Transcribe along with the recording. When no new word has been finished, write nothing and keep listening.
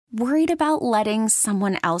Worried about letting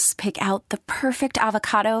someone else pick out the perfect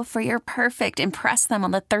avocado for your perfect impress them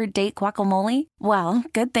on the third date guacamole? Well,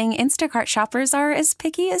 good thing Instacart shoppers are as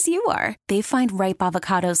picky as you are. They find ripe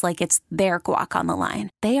avocados like it's their guac on the line.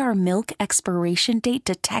 They are milk expiration date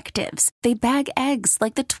detectives. They bag eggs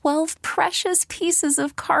like the 12 precious pieces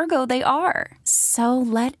of cargo they are. So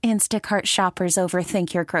let Instacart shoppers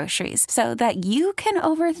overthink your groceries so that you can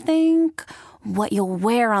overthink what you'll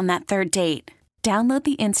wear on that third date. Download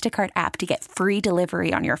the Instacart app to get free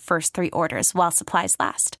delivery on your first 3 orders while supplies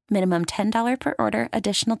last. Minimum $10 per order.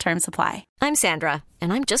 Additional terms apply. I'm Sandra,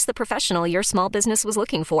 and I'm just the professional your small business was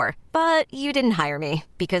looking for. But you didn't hire me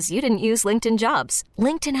because you didn't use LinkedIn Jobs.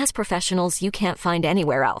 LinkedIn has professionals you can't find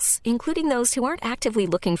anywhere else, including those who aren't actively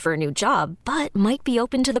looking for a new job, but might be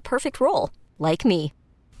open to the perfect role, like me.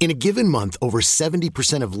 In a given month, over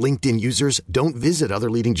 70% of LinkedIn users don't visit other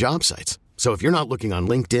leading job sites. So if you're not looking on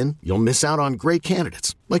LinkedIn, you'll miss out on great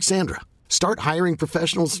candidates like Sandra. Start hiring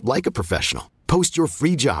professionals like a professional. Post your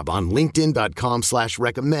free job on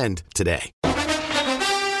linkedin.com/recommend today.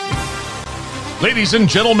 Ladies and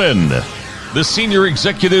gentlemen, the Senior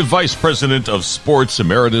Executive Vice President of Sports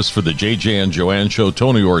Emeritus for the JJ and Joanne Show,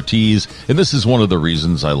 Tony Ortiz. And this is one of the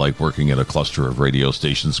reasons I like working at a cluster of radio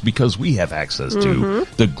stations, because we have access to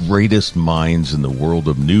the greatest minds in the world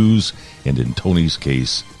of news, and in Tony's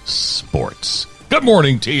case, sports. Good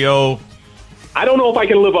morning, T.O. I don't know if I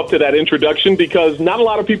can live up to that introduction because not a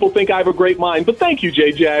lot of people think I have a great mind, but thank you,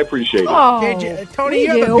 JJ. I appreciate it. Oh, JJ, Tony, you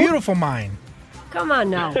have a beautiful mind. Come on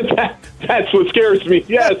now. That's what scares me.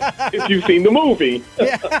 Yes, if you've seen the movie.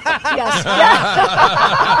 Yes.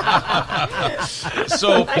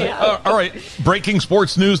 So, all right, breaking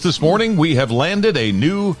sports news this morning. We have landed a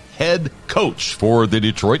new head coach for the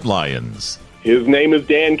Detroit Lions. His name is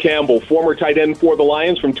Dan Campbell, former tight end for the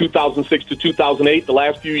Lions from 2006 to 2008. The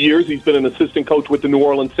last few years, he's been an assistant coach with the New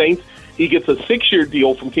Orleans Saints. He gets a 6-year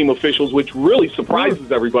deal from team officials, which really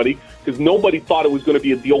surprises everybody because nobody thought it was going to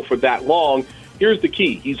be a deal for that long. Here's the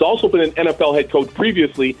key. He's also been an NFL head coach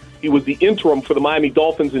previously. He was the interim for the Miami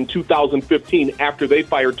Dolphins in 2015 after they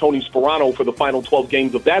fired Tony Sparano for the final 12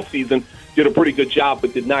 games of that season. Did a pretty good job,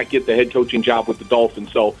 but did not get the head coaching job with the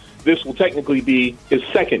Dolphins. So this will technically be his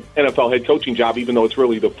second NFL head coaching job, even though it's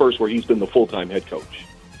really the first where he's been the full-time head coach.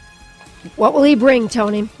 What will he bring,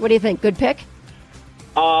 Tony? What do you think? Good pick?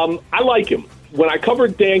 I like him. When I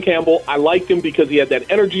covered Dan Campbell, I liked him because he had that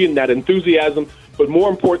energy and that enthusiasm. But more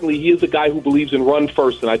importantly, he is a guy who believes in run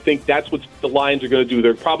first, and I think that's what the Lions are going to do.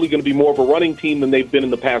 They're probably going to be more of a running team than they've been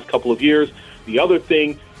in the past couple of years. The other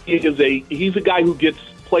thing, he's a guy who gets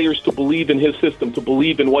players to believe in his system, to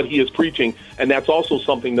believe in what he is preaching, and that's also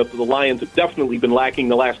something that the Lions have definitely been lacking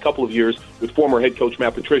the last couple of years with former head coach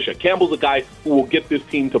Matt Patricia. Campbell's a guy who will get this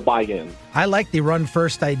team to buy in. I like the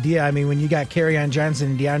run-first idea. I mean, when you got Kerryon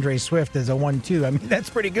Johnson and DeAndre Swift as a 1-2, I mean, that's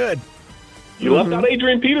pretty good. You left out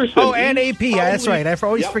Adrian Peterson. Oh, and AP. That's right. I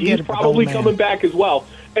always forget. He's probably coming back as well.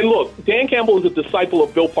 And look, Dan Campbell is a disciple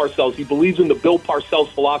of Bill Parcells. He believes in the Bill Parcells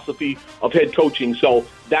philosophy of head coaching. So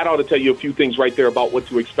that ought to tell you a few things right there about what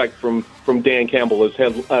to expect from Dan Campbell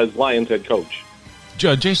as Lions head coach.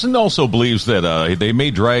 Jason also believes that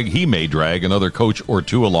he may drag another coach or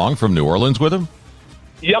two along from New Orleans with him.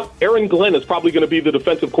 Yep, Aaron Glenn is probably going to be the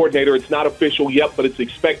defensive coordinator. It's not official yet, but it's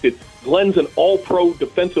expected. Glenn's an all-pro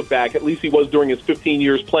defensive back. At least he was during his 15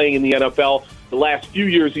 years playing in the NFL. The last few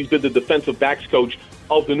years, he's been the defensive backs coach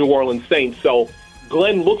of the New Orleans Saints. So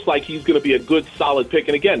Glenn looks like he's going to be a good, solid pick.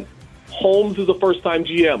 And again, Holmes is a first-time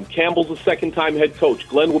GM. Campbell's a second-time head coach.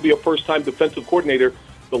 Glenn will be a first-time defensive coordinator.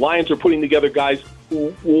 The Lions are putting together guys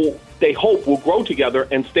who they hope will grow together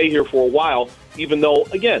and stay here for a while, even though,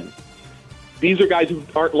 again, these are guys who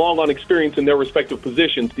aren't long on experience in their respective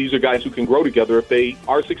positions. These are guys who can grow together if they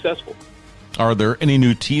are successful. Are there any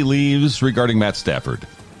new tea leaves regarding Matt Stafford?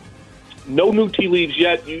 No new tea leaves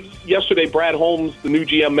yet. Yesterday, Brad Holmes, the new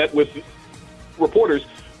GM, met with reporters.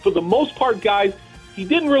 For the most part, guys, he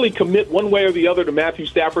didn't really commit one way or the other to Matthew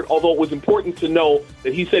Stafford, although it was important to know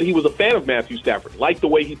that he said he was a fan of Matthew Stafford, liked the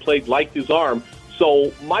way he played, liked his arm.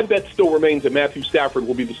 So my bet still remains that Matthew Stafford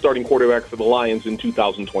will be the starting quarterback for the Lions in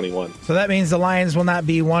 2021. So that means the Lions will not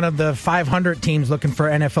be one of the 500 teams looking for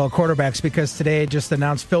NFL quarterbacks, because today it just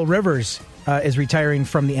announced Phil Rivers is retiring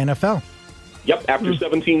from the NFL. Yep, after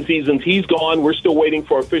 17 seasons, he's gone. We're still waiting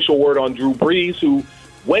for official word on Drew Brees, who,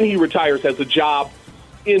 when he retires, has a job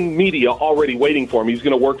in media already waiting for him. He's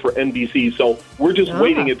going to work for NBC. So we're just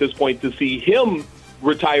waiting at this point to see him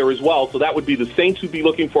retire as well. So that would be the Saints who'd be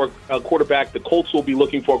looking for a quarterback. The Colts will be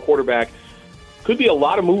looking for a quarterback. Could be a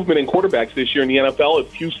lot of movement in quarterbacks this year in the NFL.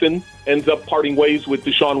 If Houston ends up parting ways with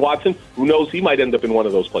Deshaun Watson, who knows, he might end up in one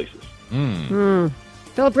of those places.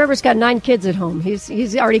 Philip Rivers got 9 kids at home.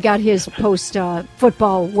 He's already got his post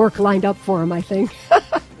football work lined up for him, I think.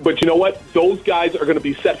 But you know what? Those guys are going to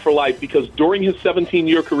be set for life because during his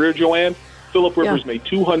 17-year career, Joanne, Philip Rivers made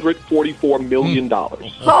 $244 million.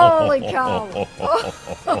 Holy cow.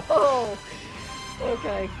 Oh.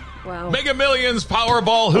 Okay. Wow. Mega Millions,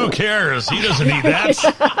 Powerball, who cares? He doesn't need that.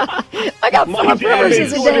 I got My Philip dad Rivers made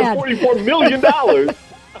as a dad. $244 million.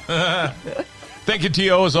 Thank you,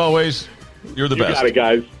 T.O., as always. You're the best. You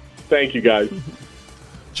got it, guys. Thank you, guys.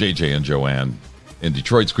 JJ and Joanne in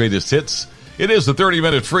Detroit's Greatest Hits. It is the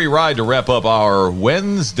 30-minute free ride to wrap up our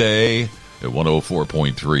Wednesday at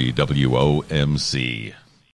 104.3 WOMC.